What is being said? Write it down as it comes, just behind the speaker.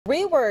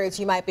Three words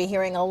you might be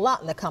hearing a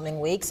lot in the coming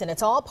weeks, and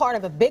it's all part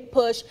of a big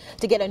push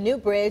to get a new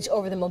bridge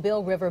over the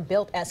Mobile River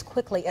built as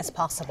quickly as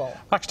possible.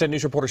 Fox 10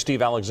 News reporter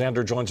Steve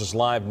Alexander joins us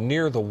live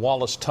near the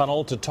Wallace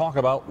Tunnel to talk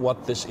about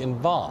what this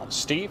involves.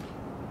 Steve?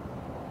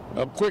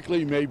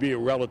 Quickly may be a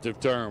relative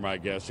term, I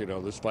guess. You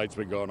know, this fight's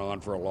been going on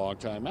for a long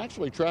time.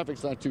 Actually,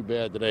 traffic's not too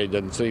bad today,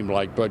 doesn't seem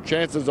like, but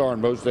chances are on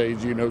most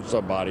days you know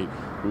somebody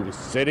who is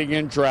sitting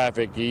in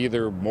traffic,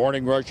 either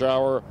morning rush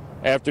hour,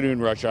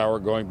 afternoon rush hour,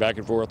 going back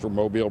and forth from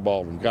Mobile,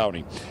 Baldwin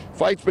County.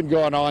 Fight's been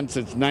going on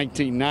since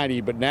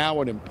 1990, but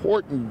now an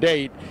important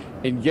date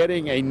in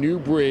getting a new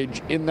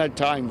bridge in that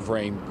time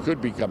frame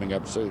could be coming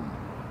up soon.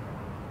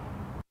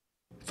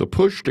 The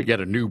push to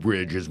get a new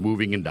bridge is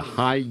moving into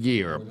high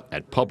gear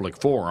at public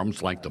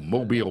forums like the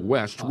Mobile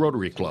West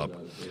Rotary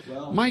Club.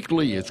 Mike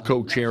Lee is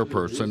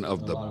co-chairperson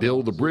of the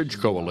Build the Bridge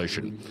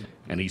Coalition,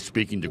 and he's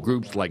speaking to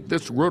groups like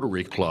this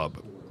Rotary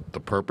Club. The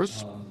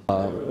purpose?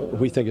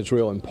 We think it's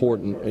real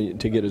important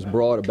to get as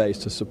broad a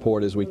base of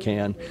support as we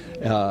can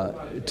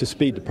to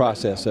speed the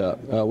process up.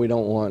 We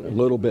don't want a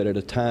little bit at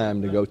a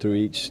time to go through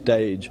each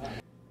stage.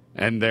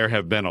 And there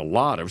have been a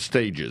lot of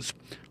stages.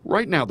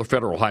 Right now, the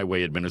Federal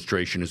Highway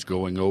Administration is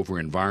going over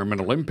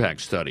environmental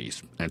impact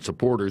studies, and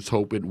supporters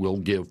hope it will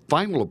give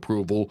final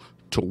approval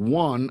to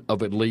one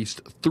of at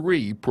least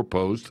 3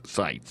 proposed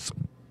sites.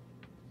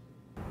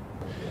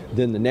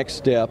 Then the next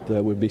step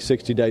would be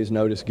 60 days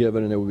notice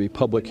given, and there would be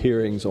public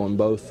hearings on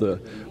both the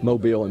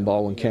Mobile and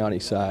Baldwin County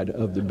side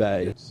of the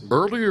bay.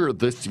 Earlier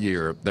this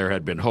year, there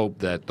had been hope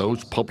that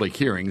those public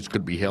hearings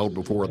could be held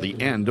before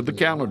the end of the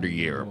calendar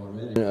year.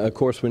 Of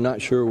course, we're not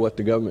sure what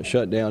the government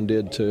shutdown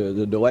did to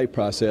the delay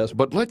process.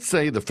 But let's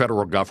say the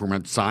federal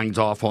government signs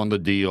off on the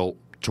deal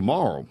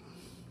tomorrow.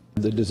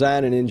 The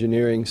design and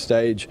engineering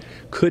stage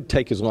could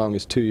take as long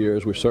as 2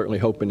 years. We're certainly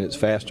hoping it's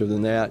faster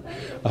than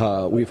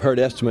that. We've heard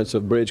estimates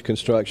of bridge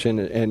construction,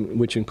 and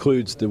which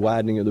includes the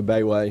widening of the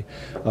bayway.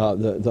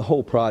 The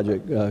whole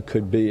project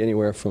could be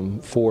anywhere from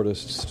 4 to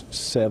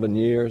 7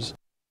 years.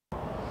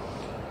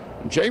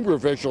 Chamber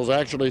officials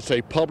actually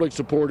say public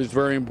support is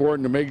very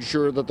important to make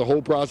sure that the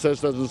whole process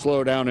doesn't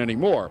slow down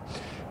anymore.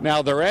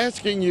 Now, they're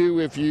asking you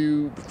if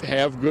you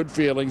have good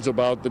feelings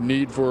about the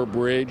need for a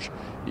bridge,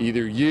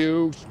 either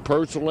you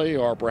personally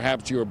or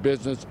perhaps your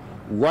business.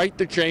 Write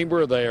the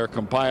chamber. They are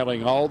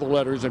compiling all the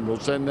letters and will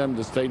send them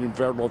to state and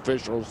federal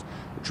officials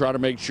to try to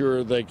make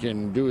sure they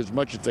can do as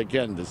much as they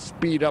can to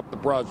speed up the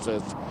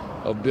process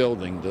of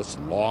building this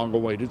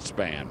long-awaited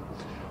span.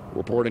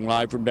 Reporting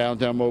live from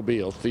downtown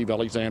Mobile, Steve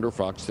Alexander,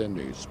 Fox 10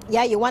 News.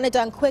 Yeah, you want it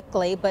done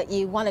quickly, but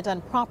you want it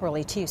done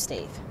properly too,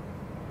 Steve.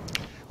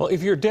 Well,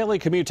 if your daily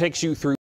commute takes you through